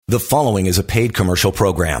The following is a paid commercial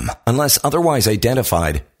program. Unless otherwise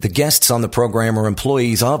identified, the guests on the program are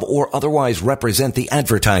employees of or otherwise represent the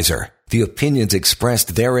advertiser. The opinions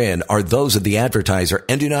expressed therein are those of the advertiser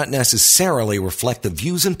and do not necessarily reflect the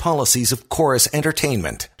views and policies of Chorus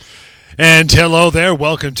Entertainment. And hello there.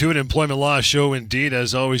 Welcome to an employment law show indeed.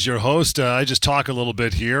 As always, your host. I just talk a little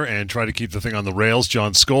bit here and try to keep the thing on the rails.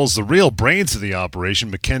 John Scholes, the real brains of the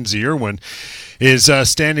operation. Mackenzie Irwin is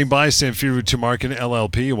standing by. Samfiru Tumarkin,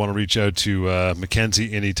 LLP. You want to reach out to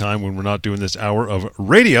Mackenzie anytime when we're not doing this hour of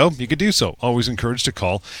radio, you can do so. Always encouraged to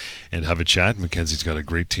call and have a chat. Mackenzie's got a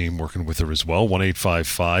great team working with her as well.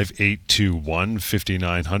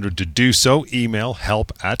 1-855-821-5900 to do so. Email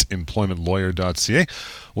help@employmentlawyer.ca.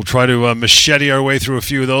 We'll try to machete our way through a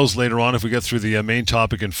few of those later on. If we get through the main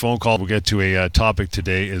topic and phone call, we'll get to a topic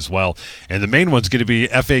today as well. And the main one's going to be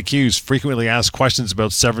FAQs, frequently asked questions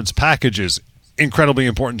about severance packages. Incredibly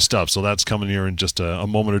important stuff. So that's coming here in just a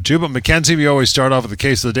moment or two. But Mackenzie, we always start off with the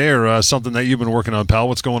case of the day or something that you've been working on, pal.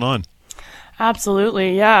 What's going on?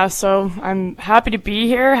 Absolutely, yeah. So I'm happy to be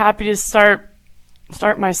here. Happy to start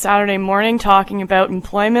my Saturday morning talking about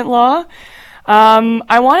employment law.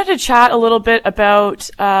 I wanted to chat a little bit about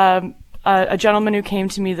a gentleman who came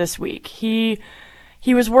to me this week. He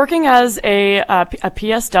was working as a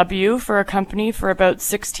PSW for a company for about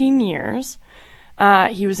 16 years.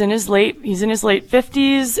 He's in his late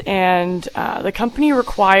 50s, and the company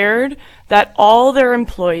required that all their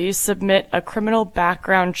employees submit a criminal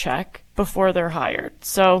background check before they're hired.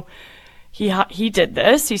 So he did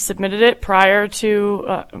this. He submitted it prior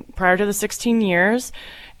to the 16 years.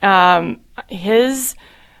 His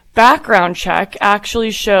background check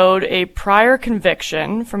actually showed a prior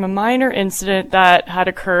conviction from a minor incident that had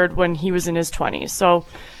occurred when he was in his 20s. So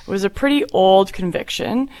it was a pretty old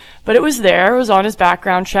conviction, but it was there. It was on his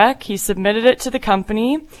background check. He submitted it to the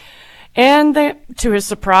company, and to his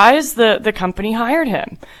surprise, the company hired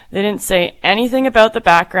him. They didn't say anything about the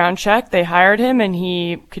background check. They hired him, and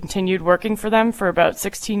he continued working for them for about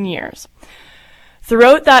 16 years.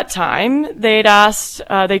 Throughout that time, they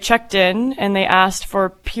checked in and they asked for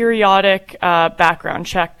periodic background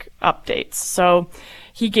check updates. So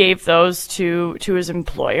he gave those to his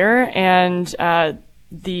employer, and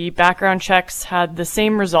the background checks had the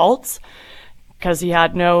same results because he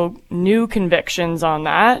had no new convictions on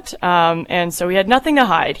that. And so he had nothing to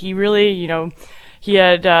hide. He really, he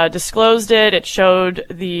had disclosed it. It showed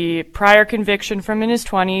the prior conviction from in his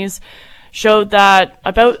 20s. Showed that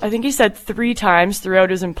I think he said 3 times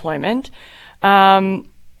throughout his employment. And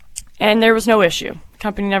there was no issue. The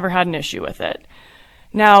company never had an issue with it.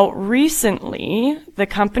 Now, recently, the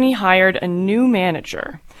company hired a new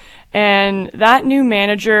manager. And that new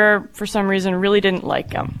manager, for some reason, really didn't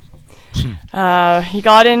like him. He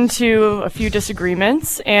got into a few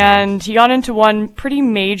disagreements, and he got into one pretty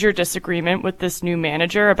major disagreement with this new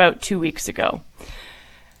manager about 2 weeks ago.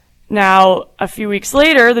 Now, a few weeks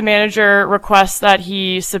later, the manager requests that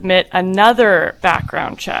he submit another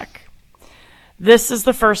background check. This is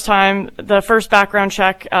the first background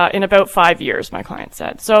check in about 5 years, my client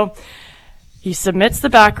said. So he submits the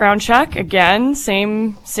background check. Again,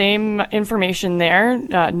 same information there.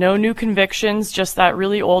 No new convictions, just that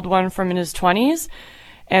really old one from in his 20s.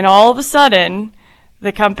 And all of a sudden,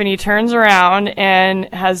 the company turns around and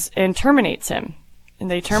terminates him. And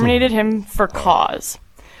they terminated him for cause.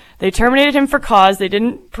 They terminated him for cause. They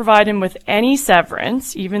didn't provide him with any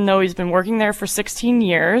severance, even though he's been working there for 16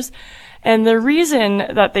 years. And the reason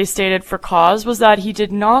that they stated for cause was that he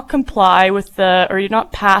did not comply with did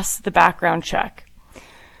not pass the background check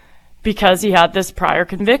because he had this prior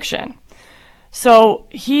conviction. So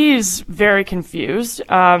he's very confused,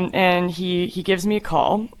 and he gives me a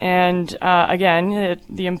call. And again,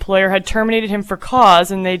 the employer had terminated him for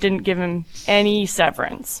cause, and they didn't give him any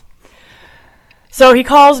severance. So he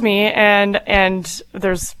calls me, and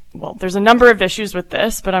there's a number of issues with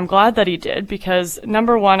this, but I'm glad that he did, because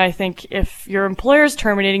number one, I think if your employer is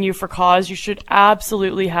terminating you for cause, you should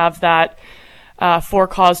absolutely have that for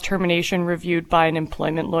cause termination reviewed by an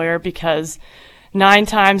employment lawyer, because 9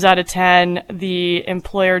 times out of 10, the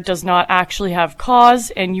employer does not actually have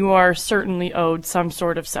cause, and you are certainly owed some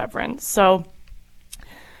sort of severance. So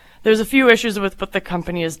there's a few issues with what the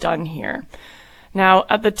company has done here. Now,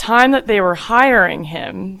 at the time that they were hiring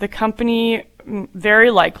him, the company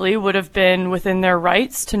very likely would have been within their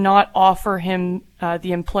rights to not offer him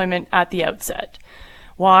the employment at the outset.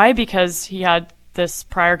 Why? Because he had this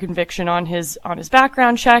prior conviction on his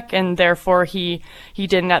background check, and therefore he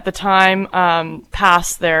didn't at the time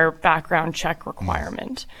pass their background check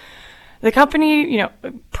requirement. The company,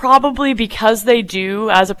 probably because they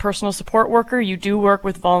do, as a personal support worker, you do work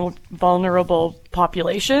with vulnerable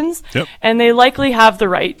populations, yep. and they likely have the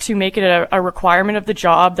right to make it a requirement of the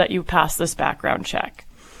job that you pass this background check.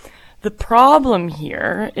 The problem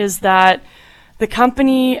here is that the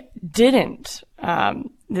company didn't.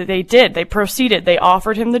 They did. They proceeded. They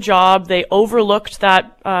offered him the job. They overlooked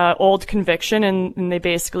that old conviction, and they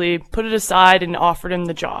basically put it aside and offered him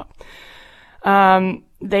the job.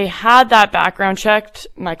 They had that background checked.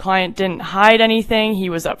 My client didn't hide anything. He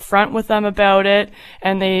was upfront with them about it,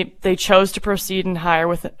 and they chose to proceed and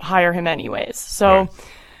hire him anyways. So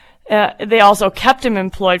they also kept him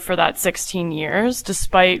employed for that 16 years,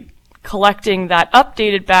 despite collecting that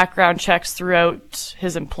updated background checks throughout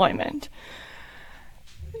his employment.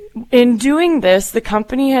 In doing this, the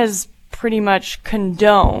company has pretty much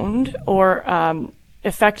condoned or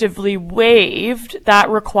effectively waived that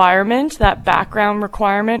requirement, that background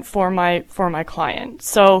requirement for my client.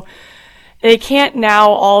 So they can't now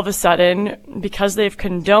all of a sudden, because they've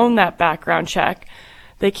condoned that background check,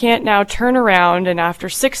 they can't now turn around and after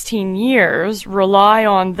 16 years rely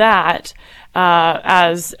on that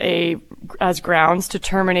as grounds to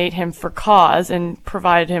terminate him for cause and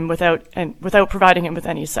without providing him with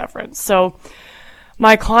any severance. So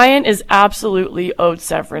my client is absolutely owed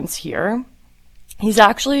severance here. He's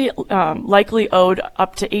actually likely owed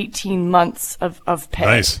up to 18 months of pay.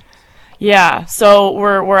 Nice. Yeah, so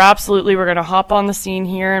we're going to hop on the scene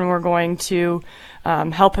here, and we're going to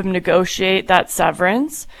help him negotiate that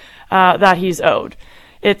severance that he's owed.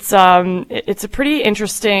 It's a pretty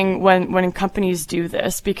interesting when companies do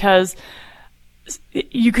this, because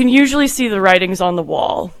you can usually see the writings on the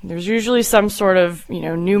wall. There's usually some sort of,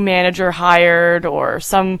 new manager hired, or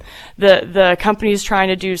the company's trying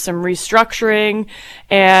to do some restructuring,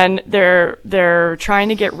 and they're trying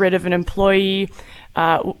to get rid of an employee,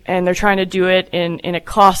 and they're trying to do it in a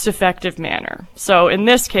cost-effective manner. So in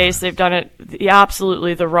this case, they've done it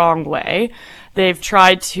absolutely the wrong way. They've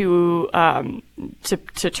tried to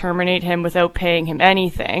terminate him without paying him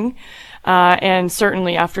anything. And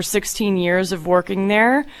certainly after 16 years of working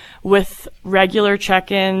there with regular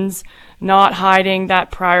check-ins, not hiding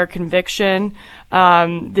that prior conviction,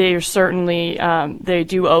 they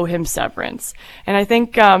do owe him severance. And I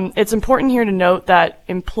think it's important here to note that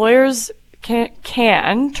employers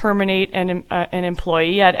can terminate an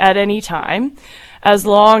employee at any time, as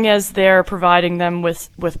long as they're providing them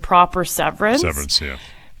with proper severance. Severance, yeah.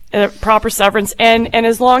 Proper severance, and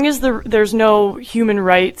as long as there's no human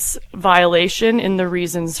rights violation in the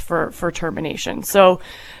reasons for termination. So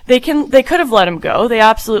they could have let him go. They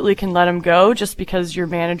absolutely can let him go. Just because your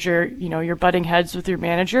manager, you're butting heads with your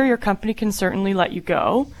manager, your company can certainly let you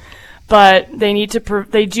go. But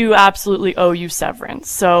they do absolutely owe you severance.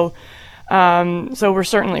 So we're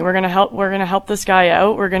going to help this guy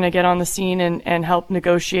out. We're going to get on the scene and help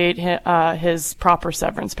negotiate his proper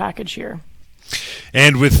severance package here.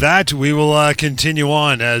 And with that, we will continue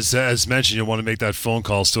on. As mentioned, you'll want to make that phone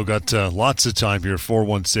call. Still got lots of time here.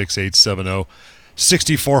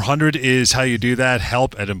 416-870-6400 is how you do that.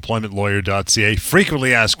 Help at employmentlawyer.ca.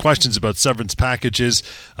 Frequently asked questions about severance packages.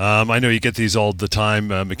 I know you get these all the time.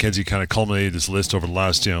 Mackenzie kind of culminated this list over the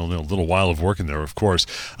last little while of working there, of course.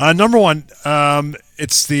 Number one,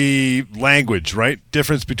 it's the language, right?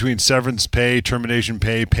 Difference between severance pay, termination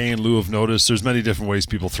pay, pay in lieu of notice. There's many different ways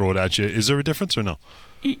people throw it at you. Is there a difference or no?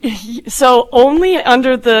 So only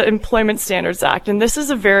under the Employment Standards Act, and this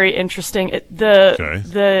is a very interesting.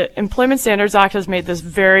 The Employment Standards Act has made this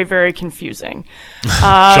very, very confusing.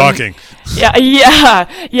 Shocking. Yeah.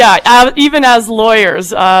 Even as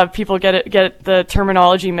lawyers, people get the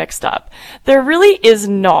terminology mixed up. There really is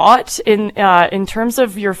not in terms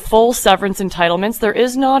of your full severance entitlements. There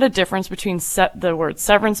is not a difference between the word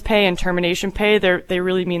severance pay and termination pay. They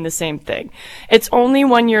really mean the same thing. It's only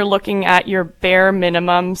when you're looking at your bare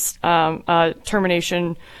minimum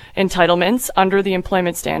termination entitlements under the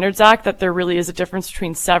Employment Standards Act that there really is a difference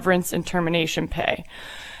between severance and termination pay.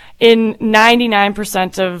 In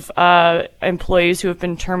 99% of employees who have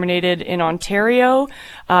been terminated in Ontario,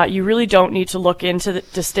 you really don't need to look into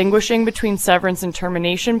distinguishing between severance and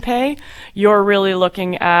termination pay. You're really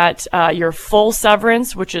looking at your full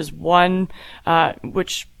severance, which is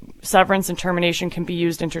which severance and termination can be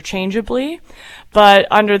used interchangeably. But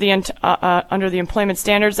under the Employment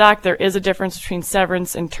Standards Act, there is a difference between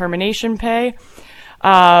severance and termination pay.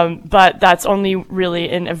 But that's only really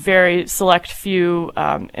in a very select few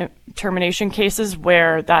termination cases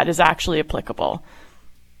where that is actually applicable.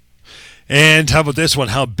 And how about this one?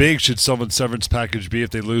 How big should someone's severance package be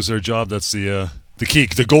if they lose their job? That's the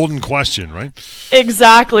the golden question, right?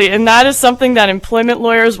 Exactly, and that is something that employment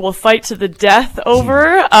lawyers will fight to the death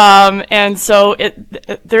over. And so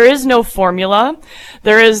there is no formula.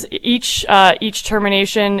 There is each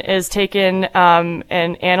termination is taken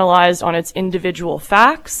and analyzed on its individual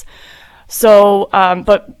facts. So,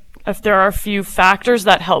 but if there are a few factors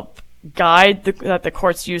that help guide that the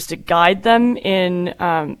courts use to guide them in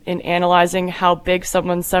analyzing how big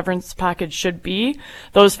someone's severance package should be.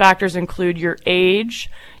 Those factors include your age,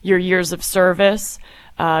 your years of service,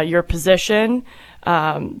 your position,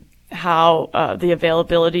 how the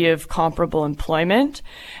availability of comparable employment.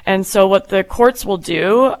 And so what the courts will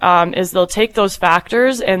do is they'll take those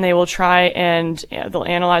factors and they will try and they'll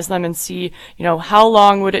analyze them and see, how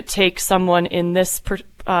long would it take someone in this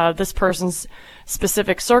person's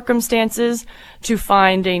specific circumstances to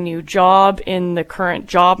find a new job in the current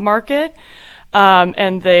job market.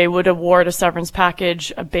 And they would award a severance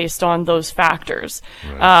package based on those factors.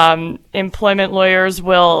 Right. Employment lawyers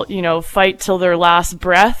will, fight till their last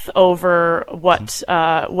breath over what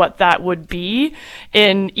that would be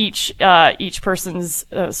in each person's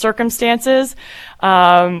circumstances.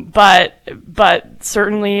 But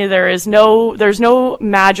certainly there's no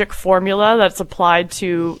magic formula that's applied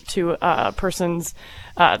to a person's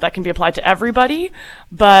that can be applied to everybody,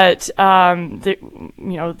 but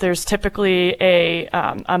there's typically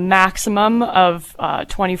a maximum of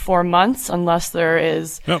 24 months, unless there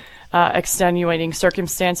is extenuating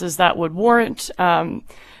circumstances that would warrant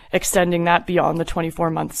extending that beyond the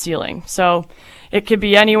 24-month ceiling. So it could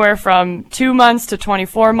be anywhere from 2 months to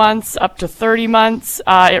 24 months, up to 30 months.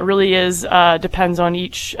 It really depends on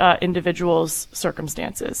each individual's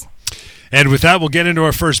circumstances. And with that, we'll get into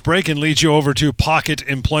our first break and lead you over to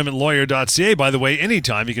pocketemploymentlawyer.ca. By the way,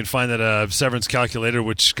 anytime you can find that severance calculator,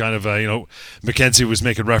 which kind of, Mackenzie was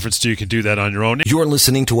making reference to. You can do that on your own. You're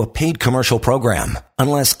listening to a paid commercial program.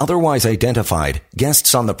 Unless otherwise identified,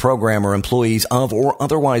 guests on the program are employees of or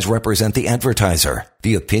otherwise represent the advertiser.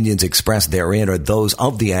 The opinions expressed therein are those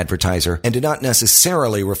of the advertiser and do not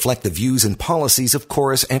necessarily reflect the views and policies of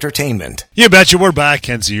Chorus Entertainment. You betcha. We're back.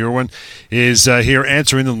 Kenzie Irwin is here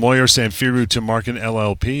answering the lawyer. Samfiru Tamarkin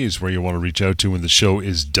LLP is where you want to reach out to when the show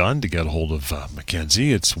is done to get a hold of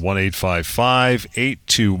Mackenzie. It's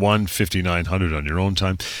 1-855-821-5900 on your own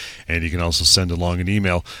time. And you can also send along an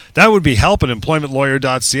email. That would be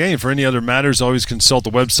help@employmentlawyer.ca. And for any other matters, always consult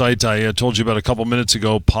the website I told you about a couple minutes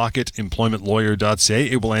ago, pocketemploymentlawyer.ca.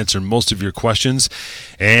 It will answer most of your questions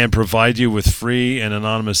and provide you with free and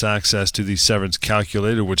anonymous access to the severance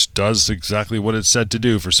calculator, which does exactly what it's said to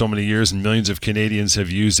do for so many years, and millions of Canadians have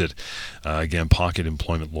used it. Again,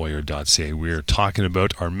 pocketemploymentlawyer.ca. We're talking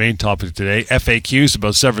about our main topic today, FAQs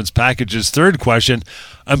about severance packages. Third question,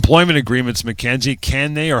 employment agreements, Mackenzie,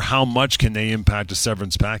 can they or how much can they impact a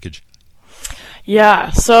severance package?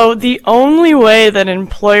 Yeah, so the only way that an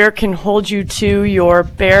employer can hold you to your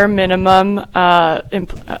bare minimum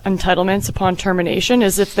entitlements upon termination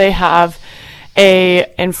is if they have a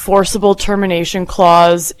enforceable termination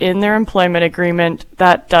clause in their employment agreement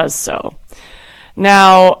that does so.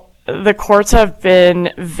 Now, the courts have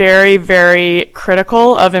been very, very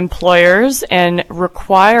critical of employers and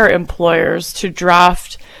require employers to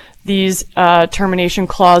draft these termination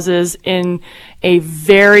clauses in a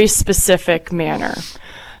very specific manner.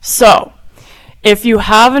 So, if you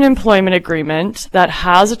have an employment agreement that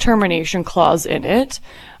has a termination clause in it,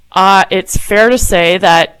 it's fair to say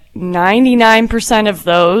that 99% of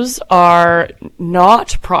those are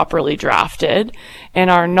not properly drafted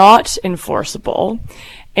and are not enforceable,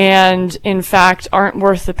 and in fact aren't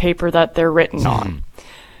worth the paper that they're written on.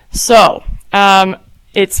 So,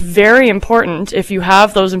 it's very important, if you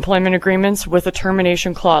have those employment agreements with a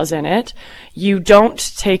termination clause in it, you don't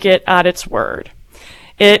take it at its word.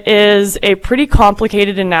 It is a pretty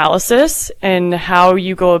complicated analysis in how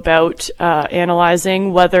you go about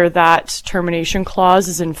analyzing whether that termination clause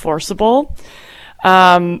is enforceable.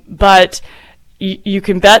 But you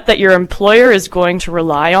can bet that your employer is going to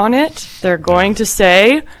rely on it. They're going to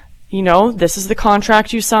say, this is the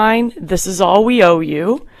contract you sign, this is all we owe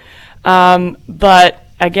you. But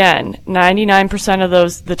again, 99% of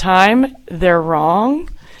the time, they're wrong.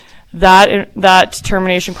 That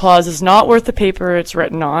termination clause is not worth the paper it's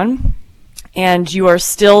written on, and you are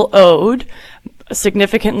still owed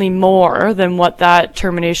significantly more than what that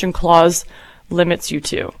termination clause limits you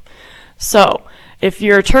to. So, if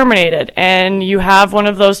you're terminated and you have one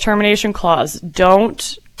of those termination clauses,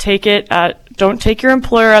 don't take your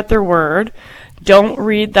employer at their word. Don't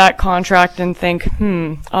read that contract and think,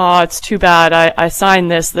 it's too bad. I signed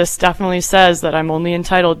this. This definitely says that I'm only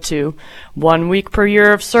entitled to 1 week per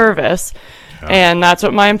year of service. and that's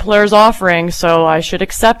what my employer is offering, so I should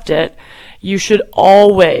accept it. You should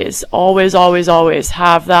always, always, always, always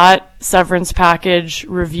have that severance package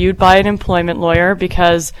reviewed by an employment lawyer,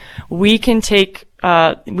 because we can take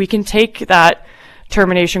that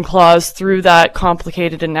termination clause through that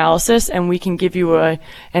complicated analysis, and we can give you an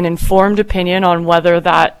informed opinion on whether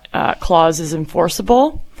that clause is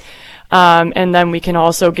enforceable. And then we can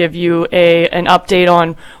also give you an update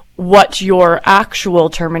on what your actual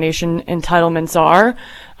termination entitlements are,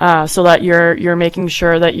 so that you're making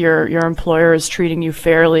sure that your employer is treating you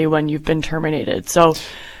fairly when you've been terminated. So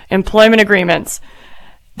employment agreements,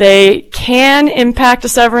 they can impact a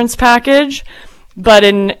severance package, but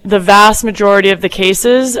in the vast majority of the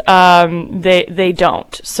cases, they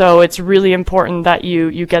don't. So it's really important that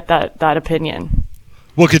you get that opinion.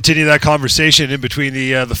 We'll continue that conversation in between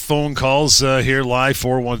the phone calls here live.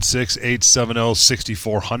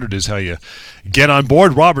 416-870-6400 is how you get on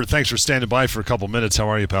board. Robert, thanks for standing by for a couple minutes. How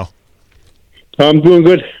are you, pal? I'm doing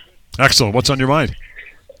good. Excellent. What's on your mind?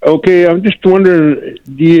 Okay, I'm just wondering,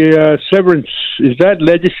 the severance, is that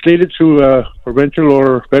legislated through provincial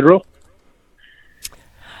or federal?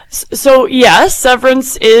 So yes,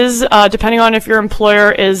 severance is, depending on if your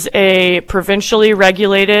employer is a provincially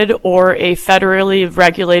regulated or a federally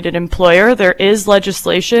regulated employer, there is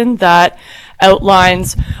legislation that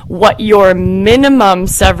outlines what your minimum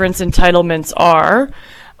severance entitlements are.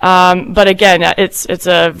 But again, it's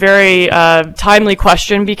a very timely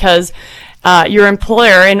question, because your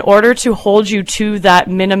employer, in order to hold you to that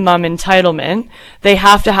minimum entitlement, they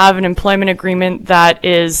have to have an employment agreement that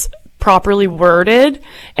is properly worded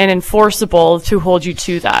and enforceable to hold you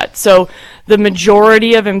to that. So the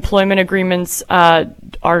majority of employment agreements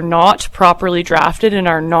are not properly drafted and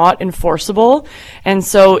are not enforceable. And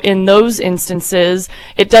so in those instances,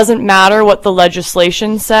 it doesn't matter what the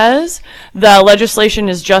legislation says. The legislation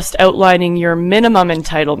is just outlining your minimum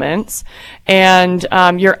entitlements, and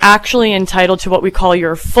you're actually entitled to what we call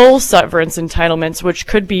your full severance entitlements, which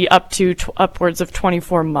could be up to upwards of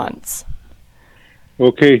 24 months.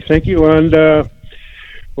 Okay, thank you. And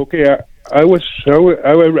okay, I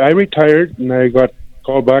retired and I got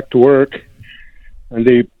called back to work, and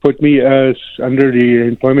they put me as under the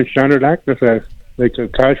Employment Standard Act as a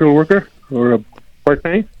casual worker or a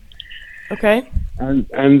part-time. Okay. And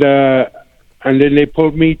then they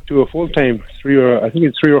pulled me to a full-time. 3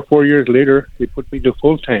 or 4 years later, they put me to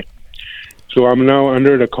full-time. So I'm now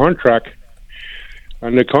under the contract,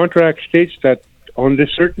 and the contract states that on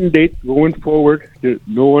this certain date going forward,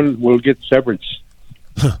 no one will get severance.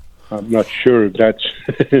 I'm not sure if that's...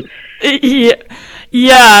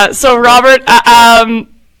 Yeah. So Robert, that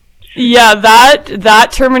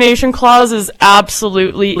termination clause is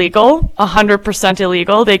absolutely illegal, 100%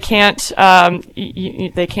 illegal. They can't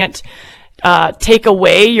take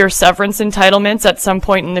away your severance entitlements at some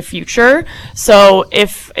point in the future. So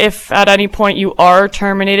if at any point you are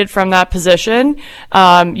terminated from that position,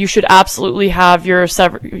 you should absolutely have your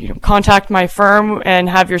contact my firm and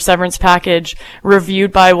have your severance package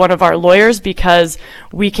reviewed by one of our lawyers, because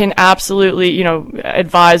we can absolutely,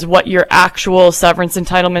 advise what your actual severance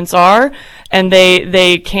entitlements are, and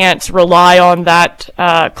they can't rely on that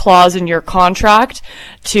clause in your contract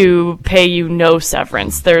to pay you no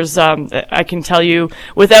severance. There's I can tell you,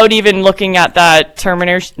 without even looking at that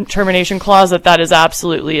termination clause, that is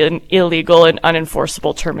absolutely an illegal and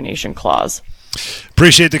unenforceable termination clause.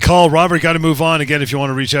 Appreciate the call, Robert. Got to move on. Again, if you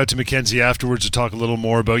want to reach out to Mackenzie afterwards to talk a little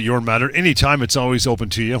more about your matter, anytime, it's always open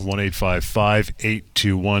to you.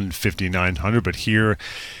 1-855-821-5900. But here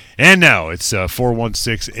and now, it's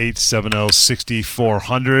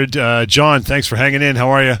 416-870-6400. John, thanks for hanging in. How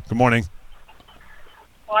are you? Good morning.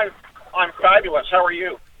 I'm fabulous. How are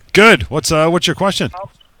you? Good. What's your question?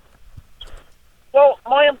 Well,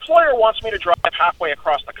 my employer wants me to drive halfway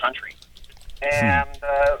across the country, and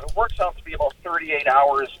it works out to be about 38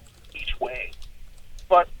 hours each way.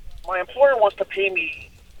 But my employer wants to pay me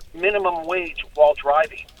minimum wage while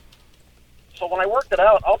driving. So when I worked it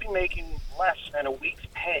out, I'll be making less than a week's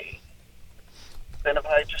pay than if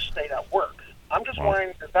I just stayed at work. I'm just wondering,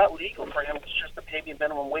 is that legal for him just to pay me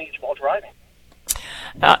minimum wage while driving?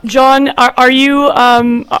 John, are you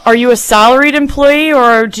a salaried employee,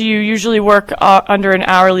 or do you usually work under an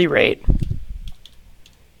hourly rate?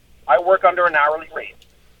 I work under an hourly rate.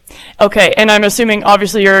 Okay, and I'm assuming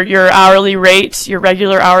obviously your hourly rate, your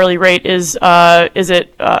regular hourly rate is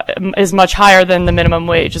much higher than the minimum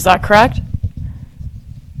wage. Is that correct?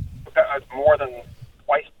 More than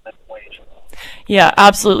twice the minimum wage. Yeah,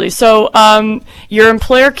 absolutely. So your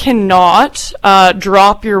employer cannot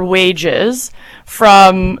drop your wages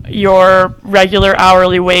from your regular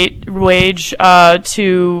hourly wage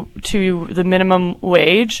to the minimum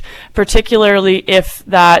wage, particularly if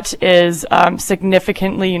that is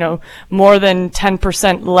significantly, more than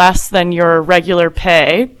 10% less than your regular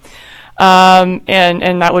pay.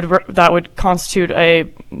 And that would constitute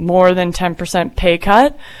a more than 10% pay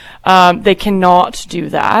cut. They cannot do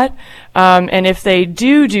that. And if they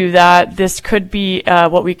do that, this could be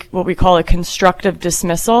what we call a constructive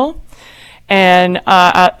dismissal. And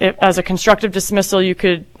as a constructive dismissal, you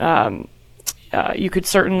could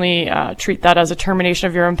certainly treat that as a termination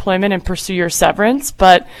of your employment and pursue your severance.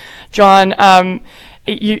 But John,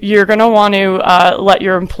 you're going to want to let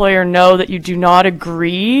your employer know that you do not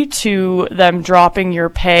agree to them dropping your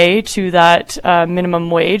pay to that minimum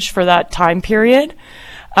wage for that time period.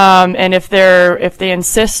 And if they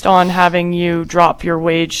insist on having you drop your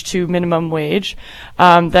wage to minimum wage,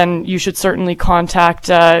 then you should certainly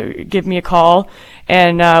give me a call,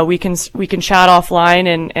 and we can chat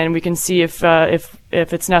offline, and we can see if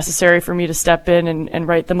it's necessary for me to step in and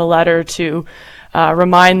write them a letter to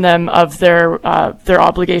remind them of their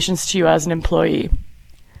obligations to you as an employee.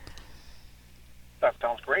 That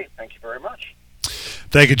sounds great. Thank you very much.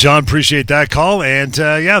 Thank you, John. Appreciate that call. And,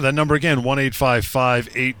 that number again,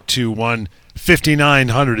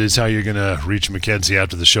 1-855-821-5900 is how you're going to reach Mackenzie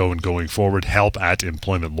after the show and going forward.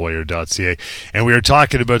 help@employmentlawyer.ca. And we are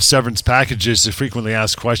talking about severance packages, the frequently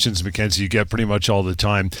asked questions, Mackenzie, you get pretty much all the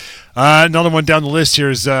time. Another one down the list here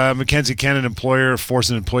is, Mackenzie, can an employer force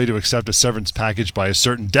an employee to accept a severance package by a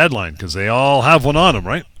certain deadline? Because they all have one on them,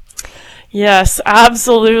 right? Yes,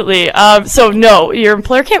 absolutely. So no, your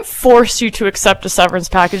employer can't force you to accept a severance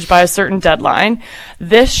package by a certain deadline.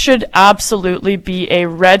 This should absolutely be a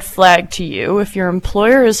red flag to you. If your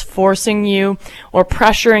employer is forcing you or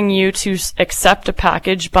pressuring you to accept a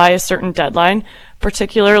package by a certain deadline,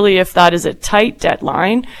 particularly if that is a tight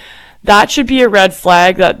deadline, that should be a red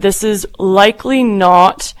flag that this is likely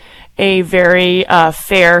not a very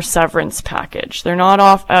fair severance package. They're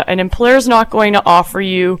not an employer is not going to offer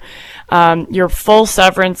you your full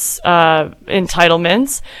severance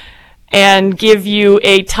entitlements and give you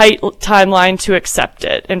a tight timeline to accept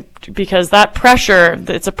it. And because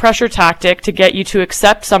it's a pressure tactic to get you to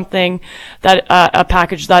accept something that a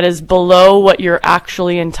package that is below what you're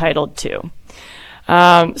actually entitled to.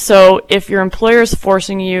 So if your employer is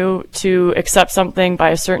forcing you to accept something by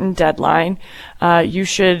a certain deadline, you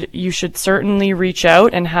should certainly reach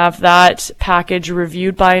out and have that package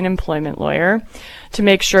reviewed by an employment lawyer to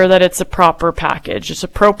make sure that it's a proper package. It's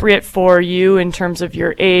appropriate for you in terms of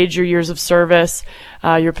your age, your years of service,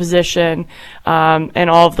 your position, and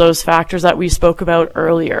all of those factors that we spoke about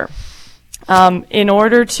earlier. In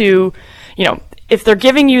order to, if they're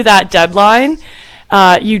giving you that deadline,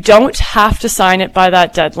 you don't have to sign it by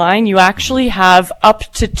that deadline. You actually have up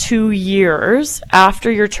to 2 years after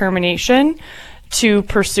your termination to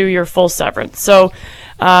pursue your full severance. So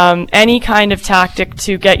any kind of tactic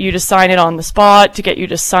to get you to sign it on the spot, to get you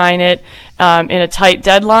to sign it in a tight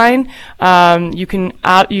deadline, they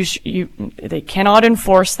cannot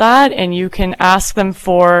enforce that, and you can ask them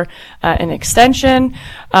for an extension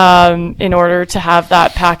in order to have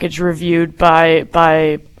that package reviewed by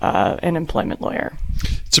an employment lawyer.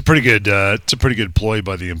 It's a pretty good ploy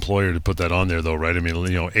by the employer to put that on there, though, right? I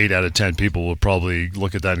mean, 8 out of 10 people will probably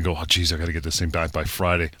look at that and go, "Oh, geez, I got to get this thing back by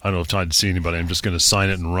Friday. I don't have time to see anybody. I'm just going to sign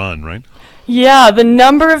it and run," right? Yeah, the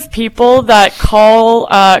number of people that call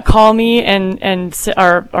me and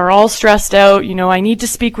are all stressed out. I need to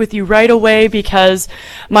speak with you right away because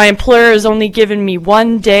my employer has only given me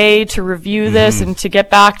 1 day to review this and to get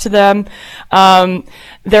back to them.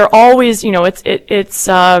 They're always, it's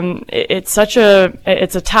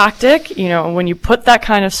a tactic. When you put that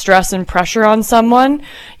kind of stress and pressure on someone,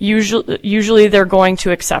 usually they're going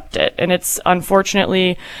to accept it, and it's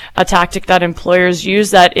unfortunately a tactic that employers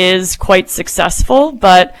use that is quite successful.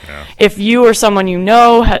 But if you or someone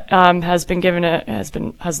has been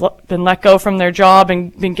let go from their job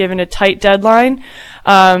and been given a tight deadline,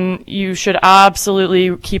 you should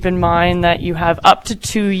absolutely keep in mind that you have up to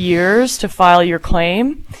 2 years to file your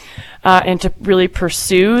claim. And to really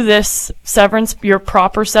pursue this severance, your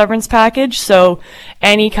proper severance package. So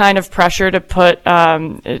any kind of pressure to put a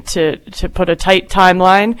tight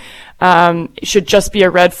timeline should just be a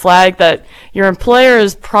red flag that your employer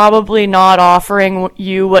is probably not offering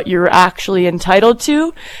you what you're actually entitled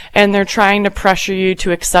to, and they're trying to pressure you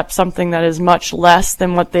to accept something that is much less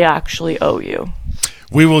than what they actually owe you.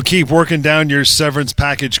 We will keep working down your severance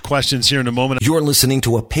package questions here in a moment. You're listening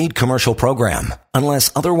to a paid commercial program.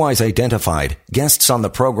 Unless otherwise identified, guests on the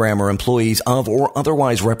program are employees of or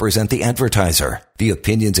otherwise represent the advertiser. The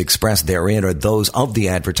opinions expressed therein are those of the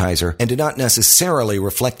advertiser and do not necessarily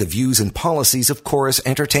reflect the views and policies of Chorus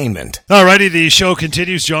Entertainment. Alrighty, the show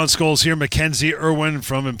continues. John Scholes here. Mackenzie Irwin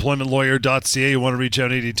from employmentlawyer.ca. You want to reach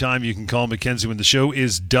out anytime, you can call Mackenzie when the show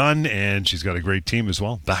is done, and she's got a great team as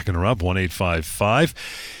well, backing her up.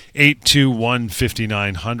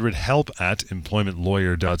 1-855-821-5900, help at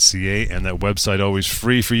employmentlawyer.ca, and that website always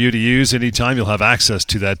free for you to use anytime. You'll have access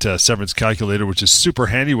to that severance calculator, which is super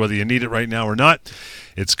handy whether you need it right now or not.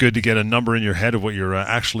 It's good to get a number in your head of what you're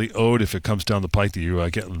actually owed if it comes down the pike that you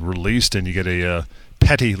get released and you get a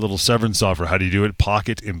petty little severance offer. How do you do it?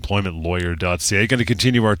 Pocketemploymentlawyer.ca. Going to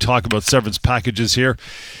continue our talk about severance packages here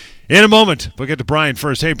in a moment. We'll get to Brian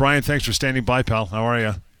first. Hey, Brian, thanks for standing by, pal. How are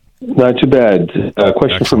you? Not too bad.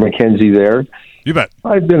 Question for Mackenzie there. You bet.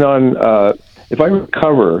 I've been on, if I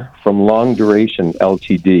recover from long duration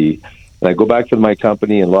LTD, and I go back to my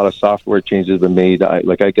company and a lot of software changes have been made, I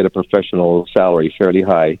get a professional salary fairly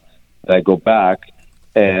high, and I go back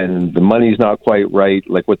and the money's not quite right,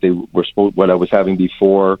 like what I was having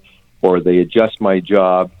before, or they adjust my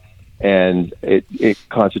job, and it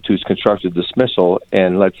constitutes constructive dismissal.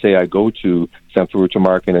 And let's say I go to Central Route to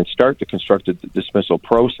Market and start the constructive dismissal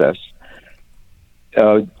process.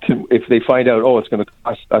 If they find out, it's going to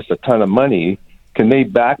cost us a ton of money, can they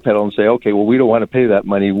backpedal and say, okay, well, we don't want to pay that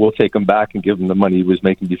money. We'll take him back and give him the money he was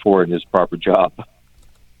making before in his proper job?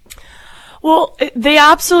 Well, they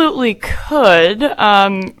absolutely could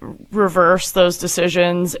reverse those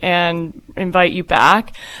decisions and invite you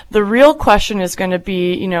back. The real question is going to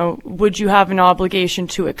be, would you have an obligation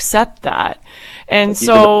to accept that? And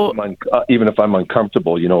so, even if I'm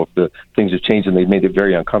uncomfortable, if the things have changed and they've made it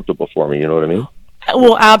very uncomfortable for me, you know what I mean?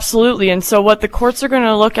 Well, absolutely. And so what the courts are going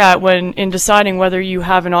to look at in deciding whether you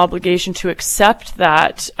have an obligation to accept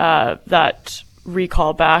that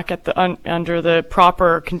recall back under the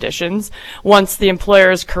proper conditions, once the employer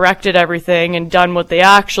has corrected everything and done what they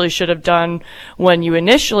actually should have done when you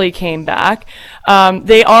initially came back,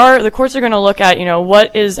 the courts are going to look at,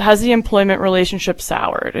 has the employment relationship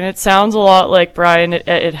soured? And it sounds a lot like, Brian,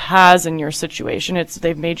 it has in your situation.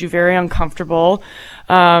 They've made you very uncomfortable.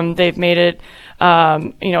 They've made it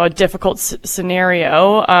a difficult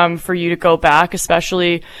scenario for you to go back,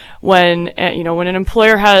 especially when an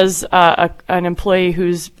employer has an employee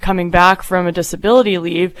who's coming back from a disability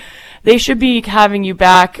leave. They should be having you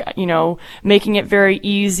back, making it very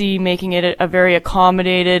easy, making it a very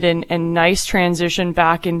accommodated and nice transition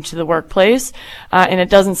back into the workplace. And it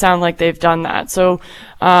doesn't sound like they've done that. So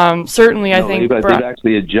certainly, I think they've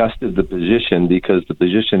actually adjusted the position, because the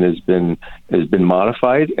position has been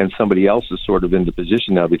modified, and somebody else is sort of in the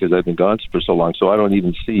position now because I've been gone for so long. So I don't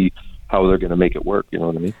even see how they're going to make it work. You know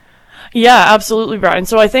what I mean? Yeah, absolutely, Brian.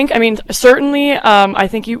 So certainly, I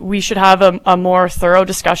think we should have a more thorough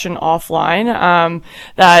discussion offline.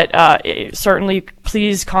 Certainly,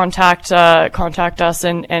 please contact us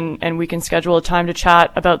and we can schedule a time to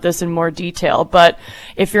chat about this in more detail. But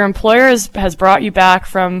if your employer has brought you back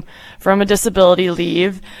from a disability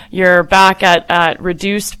leave, you're back at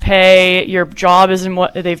reduced pay, your job isn't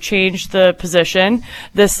what they've changed the position.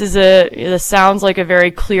 This sounds like a very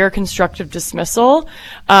clear constructive dismissal.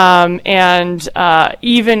 And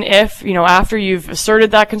even if, after you've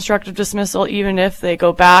asserted that constructive dismissal, even if they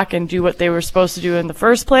go back and do what they were supposed to do in the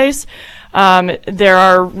first place, there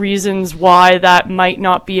are reasons why that might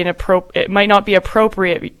not be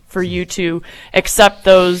appropriate for you to accept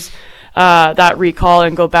that recall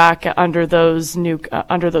and go back under those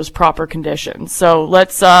proper conditions. So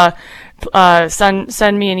let's send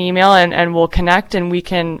me an email and we'll connect, and we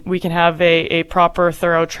can have a proper,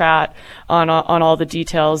 thorough chat on all the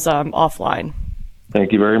details offline.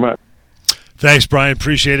 Thank you very much. Thanks, Brian.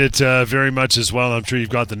 Appreciate it very much as well. I'm sure you've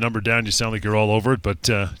got the number down. You sound like you're all over it, but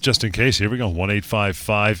just in case, here we go.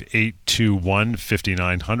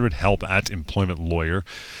 1-855-821-5900, help at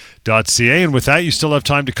employmentlawyer.ca. And with that, you still have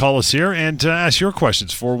time to call us here and ask your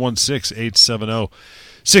questions,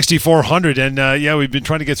 416-870-6400. And we've been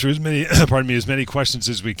trying to get through as many questions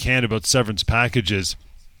as we can about severance packages.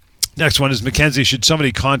 Next one is, Mackenzie, should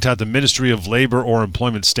somebody contact the Ministry of Labor or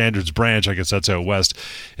Employment Standards branch, I guess that's out west,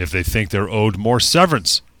 if they think they're owed more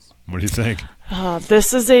severance? What do you think?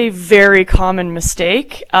 This is a very common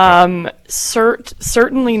mistake.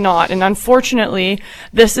 Certainly not, and unfortunately,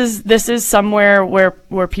 this is somewhere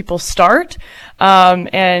where people start, and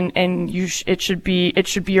it should be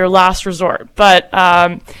your last resort. But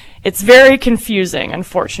it's very confusing,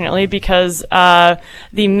 unfortunately, because the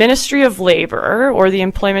Ministry of Labor or the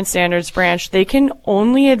Employment Standards branch, they can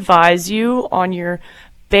only advise you on your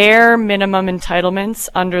bare minimum entitlements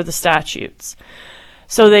under the statutes.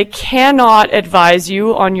 So they cannot advise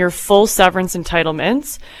you on your full severance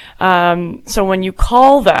entitlements. So when you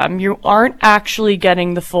call them, you aren't actually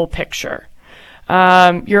getting the full picture.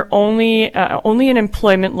 You're only an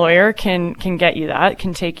employment lawyer can get you that,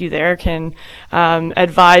 can take you there, can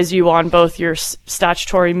advise you on both your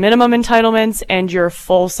statutory minimum entitlements and your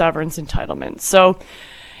full severance entitlements. So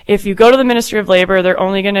if you go to the Ministry of Labor, they're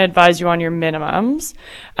only going to advise you on your minimums.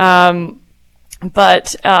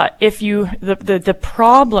 But if you, the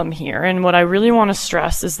problem here, and what I really want to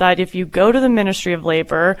stress is that if you go to the Ministry of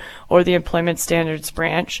Labor or the Employment Standards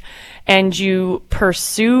Branch and you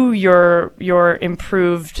pursue your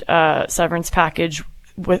improved severance package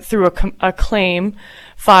through a claim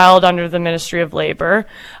filed under the Ministry of Labor,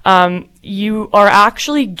 you are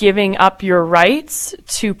actually giving up your rights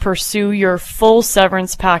to pursue your full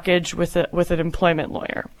severance package with an employment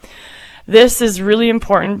lawyer. This is really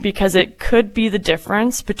important because it could be the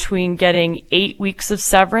difference between getting 8 weeks of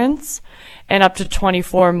severance and up to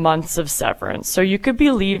 24 months of severance. So you could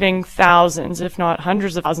be leaving thousands, if not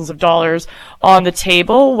hundreds of thousands of dollars on the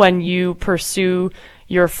table when you pursue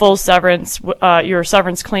your full severance, your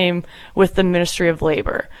severance claim with the Ministry of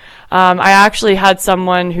Labor. I actually had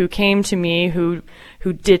someone who came to me who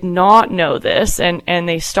did not know this, and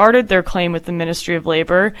they started their claim with the Ministry of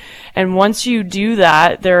Labor. And once you do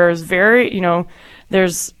that, there's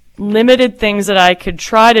there's limited things that I could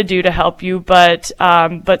try to do to help you, but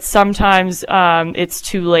sometimes it's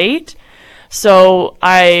too late. So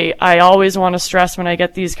I always want to stress when I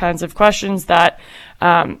get these kinds of questions that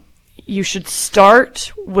you should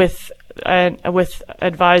start with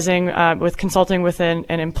advising, with consulting with an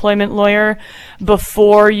employment lawyer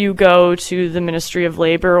before you go to the Ministry of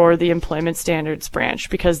Labor or the Employment Standards Branch,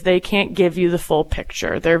 because they can't give you the full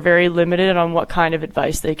picture. They're very limited on what kind of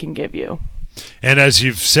advice they can give you. And as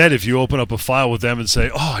you've said, if you open up a file with them and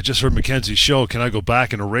say, "Oh, I just heard Mackenzie's show, can I go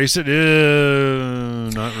back and erase it?"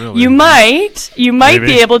 Not really. You might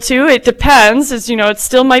be able to. It depends. It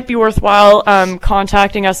still might be worthwhile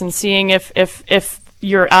contacting us and seeing if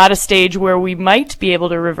you're at a stage where we might be able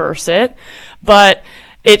to reverse it. But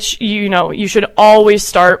you should always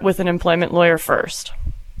start with an employment lawyer first.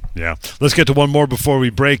 Yeah. Let's get to one more before we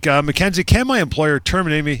break. Mackenzie, can my employer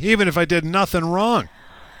terminate me even if I did nothing wrong?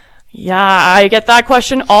 Yeah, I get that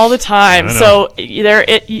question all the time. So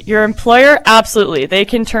your employer, absolutely, they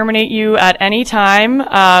can terminate you at any time,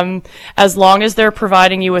 as long as they're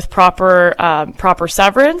providing you with proper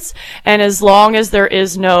severance, and as long as there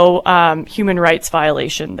is no human rights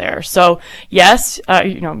violation there. So yes,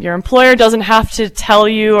 your employer doesn't have to tell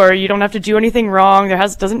you, or you don't have to do anything wrong.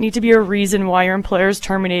 Doesn't need to be a reason why your employer is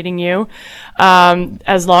terminating you,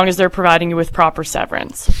 as long as they're providing you with proper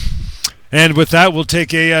severance. And with that, we'll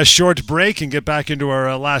take a short break and get back into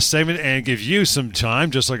our last segment and give you some time,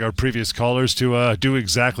 just like our previous callers, to do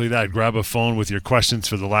exactly that. Grab a phone with your questions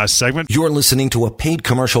for the last segment. You're listening to a paid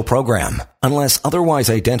commercial program. Unless otherwise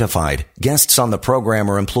identified, guests on the program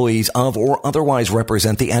are employees of or otherwise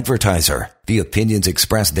represent the advertiser. The opinions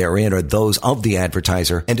expressed therein are those of the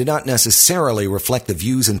advertiser and do not necessarily reflect the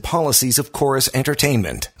views and policies of Chorus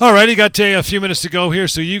Entertainment. All right, you got a few minutes to go here,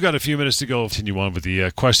 so you got a few minutes to go. Continue on with the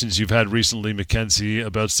questions you've had recently, Mackenzie,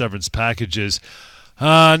 about severance packages.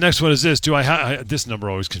 Next one is this. This number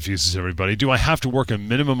always confuses everybody. Do I have to work a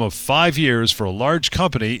minimum of 5 years for a large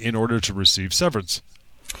company in order to receive severance?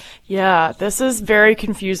 Yeah, this is very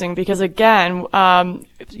confusing because, again,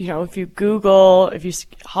 if you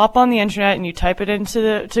hop on the internet and you type it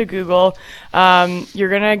into Google, you're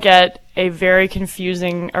going to get a very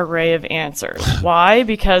confusing array of answers. Why?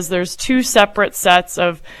 Because there's two separate sets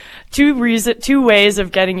of two ways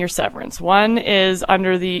of getting your severance. One is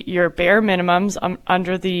under your bare minimums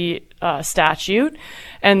under the statute,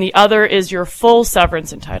 and the other is your full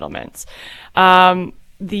severance entitlements.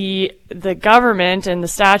 The government and the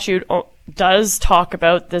statute does talk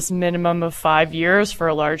about this minimum of 5 years for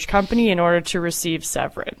a large company in order to receive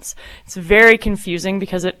severance. It's very confusing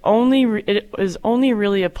because it is only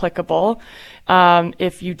really applicable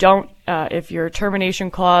if your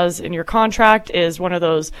termination clause in your contract is one of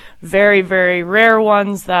those very, very rare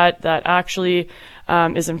ones that actually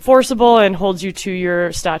is enforceable and holds you to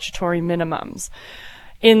your statutory minimums.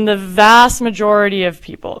 In the vast majority of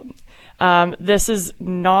people, this is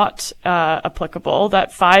not applicable.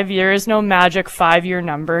 That 5 years, no magic 5-year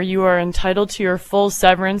number. You are entitled to your full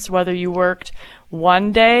severance whether you worked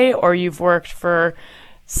 1 day or you've worked for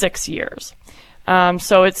 6 years.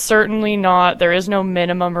 So it's certainly not. There is no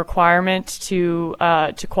minimum requirement to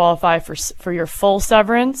qualify for your full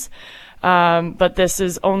severance. But this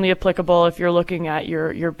is only applicable if you're looking at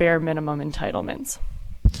your bare minimum entitlements.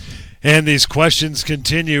 And these questions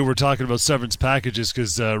continue. We're talking about severance packages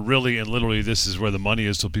because really and literally this is where the money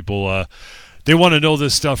is. So people they want to know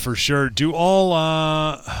this stuff for sure. Do all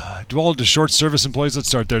the short service employees? Let's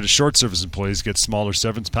start there. Do short service employees get smaller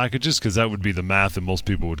severance packages? Because that would be the math that most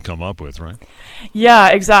people would come up with, right? Yeah,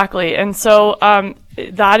 exactly. And so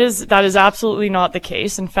that is absolutely not the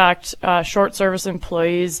case. In fact, short service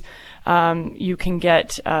employees, you can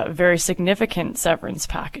get very significant severance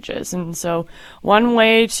packages. And so one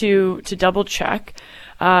way to double check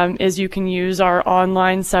is you can use our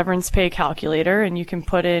online severance pay calculator, and you can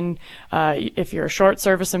put in, if you're a short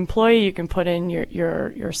service employee, you can put in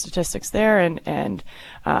your statistics there and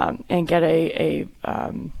get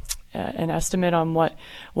an estimate on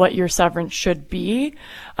what your severance should be.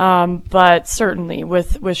 But certainly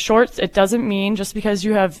with short, it doesn't mean just because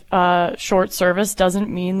you have short service doesn't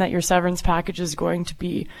mean that your severance package is going to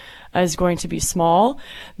be small.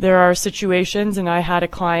 There are situations, and I had a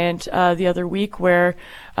client the other week where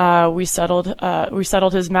we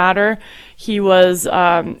settled his matter. He was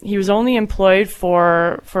only employed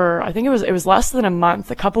for I think it was less than a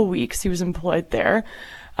month, a couple weeks he was employed there.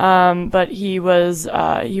 But he was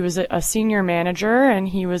a senior manager, and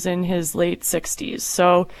he was in his late 60s.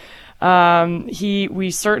 So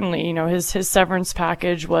we certainly, his severance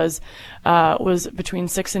package was between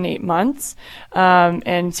 6 and 8 months.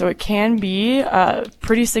 And so it can be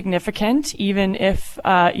pretty significant even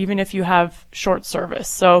if you have short service.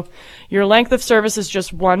 So your length of service is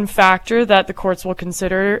just one factor that the courts will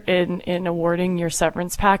consider in awarding your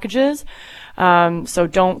severance packages. So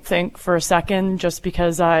don't think for a second, just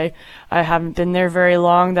because I haven't been there very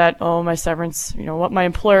long, that, my severance, what my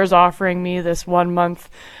employer is offering me this 1 month,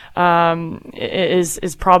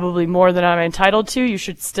 is probably more than I'm entitled to. You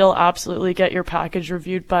should still absolutely get your package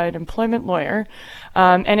reviewed by an employment lawyer.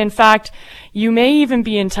 And in fact, you may even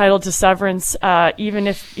be entitled to severance,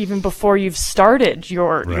 even before you've started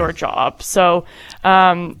your job. So,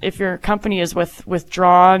 if your company is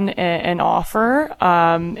withdrawn an offer,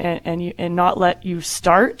 and not let you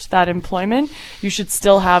start that employment, you should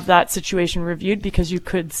still have that situation reviewed, because you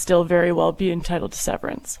could still very well be entitled to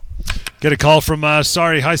severance. Get a call from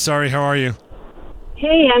Sari. Hi, Sari. How are you?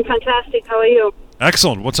 Hey, I'm fantastic. How are you?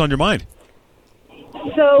 Excellent. What's on your mind?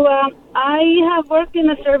 So I have worked in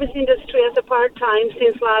the service industry as a part-time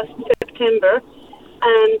since last September,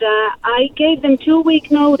 and I gave them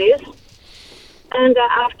 2-week notice. And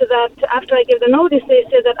after I gave the notice, they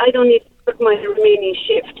said that I don't need to work my remaining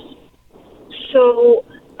shifts. So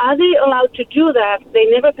are they allowed to do that? They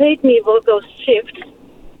never paid me for those shifts.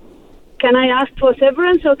 Can I ask for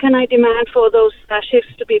severance, or can I demand for those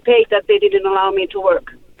shifts to be paid that they didn't allow me to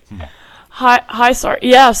work? Hi, sorry.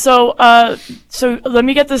 Yeah, so let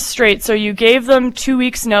me get this straight. So you gave them 2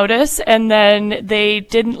 weeks notice, and then they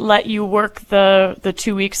didn't let you work the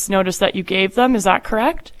 2 weeks notice that you gave them. Is that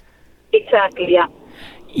correct? Exactly, yeah.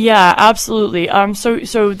 Yeah, absolutely.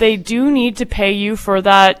 So they do need to pay you for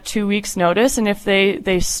that 2 weeks notice, and if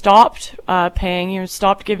they stopped paying you,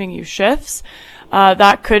 stopped giving you shifts,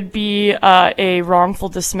 that could be a wrongful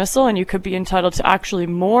dismissal, and you could be entitled to actually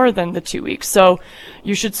more than the 2 weeks. So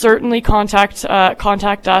you should certainly contact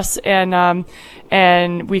us, and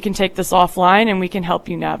we can take this offline, and we can help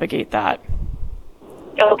you navigate that.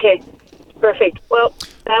 Okay, perfect. Well,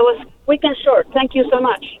 that was quick and short. Thank you so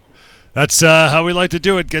much. That's how we like to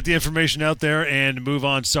do it. Get the information out there and move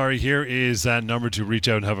on. Sorry, here is that number to reach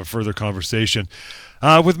out and have a further conversation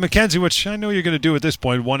with Mackenzie, which I know you're going to do at this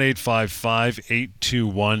point.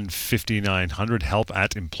 1-855-821-5900.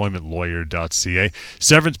 help@employmentlawyer.ca.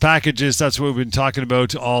 Severance packages, that's what we've been talking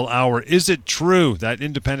about all hour. Is it true that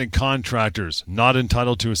independent contractors not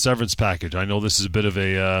entitled to a severance package? I know this is a bit of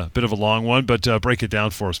a long one, but break it down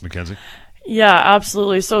for us, Mackenzie. Yeah,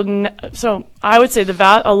 absolutely. So I would say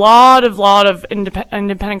a lot of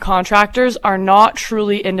independent contractors are not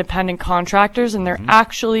truly independent contractors, and they're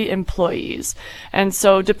actually employees. And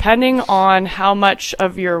so depending on how much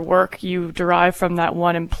of your work you derive from that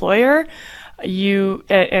one employer,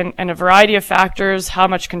 and a variety of factors, how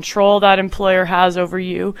much control that employer has over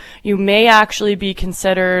you, you may actually be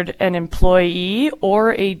considered an employee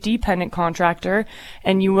or a dependent contractor,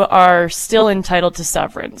 and you are still entitled to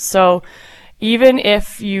severance. So even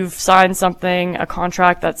if you've signed a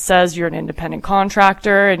contract that says you're an independent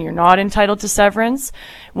contractor and you're not entitled to severance,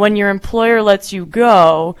 when your employer lets you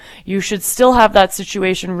go, you should still have that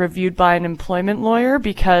situation reviewed by an employment lawyer,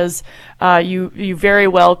 because you very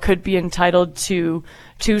well could be entitled to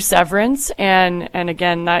severance, and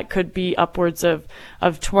again, that could be upwards of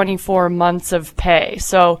 24 months of pay.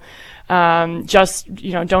 So Just,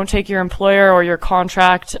 don't take your employer or your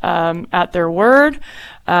contract at their word.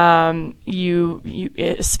 You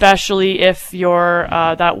especially if your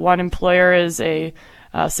that one employer is a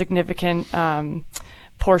significant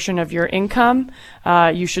portion of your income,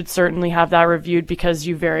 you should certainly have that reviewed, because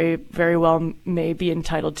you very, very well may be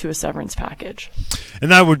entitled to a severance package.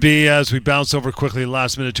 And that would be, as we bounce over quickly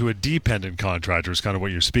last minute, to a dependent contractor, is kind of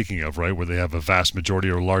what you're speaking of, right? Where they have a vast majority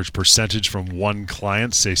or a large percentage from one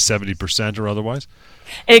client, say 70% or otherwise?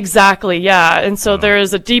 Exactly, yeah. And so there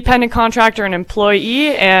is a dependent contractor and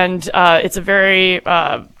employee, and it's a very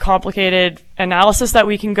complicated analysis that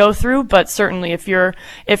we can go through. But certainly, if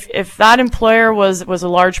that employer was a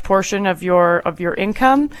large portion of your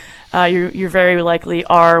income, you very likely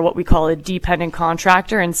are what we call a dependent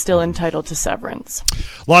contractor and still entitled to severance.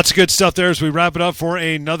 Lots of good stuff there as we wrap it up for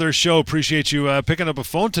another show. Appreciate you picking up a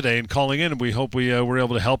phone today and calling in, and we hope we were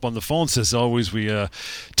able to help on the phones. As always, we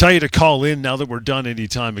tell you to call in now that we're done anytime.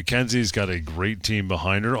 Mackenzie's got a great team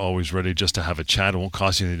behind her, always ready just to have a chat. It won't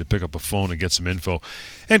cost you anything to pick up a phone and get some info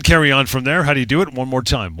and carry on from there. How do you do it? One more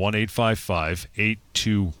time,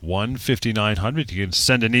 1-855-821-5900. You can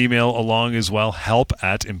send an email along as well,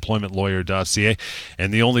 help@employmentlawyer.ca.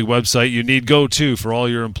 And the only website you need go to for all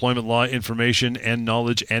your employment law information and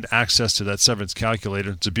knowledge and access to that severance calculator.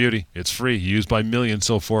 It's a beauty. It's free, used by millions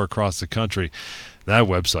so far across the country. That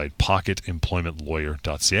website,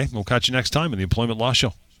 pocketemploymentlawyer.ca. We'll catch you next time in the Employment Law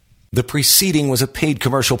Show. The preceding was a paid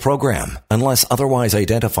commercial program. Unless otherwise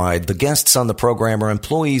identified, the guests on the program are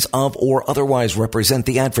employees of or otherwise represent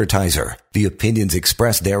the advertiser. The opinions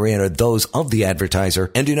expressed therein are those of the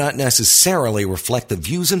advertiser and do not necessarily reflect the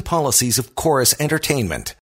views and policies of Chorus Entertainment.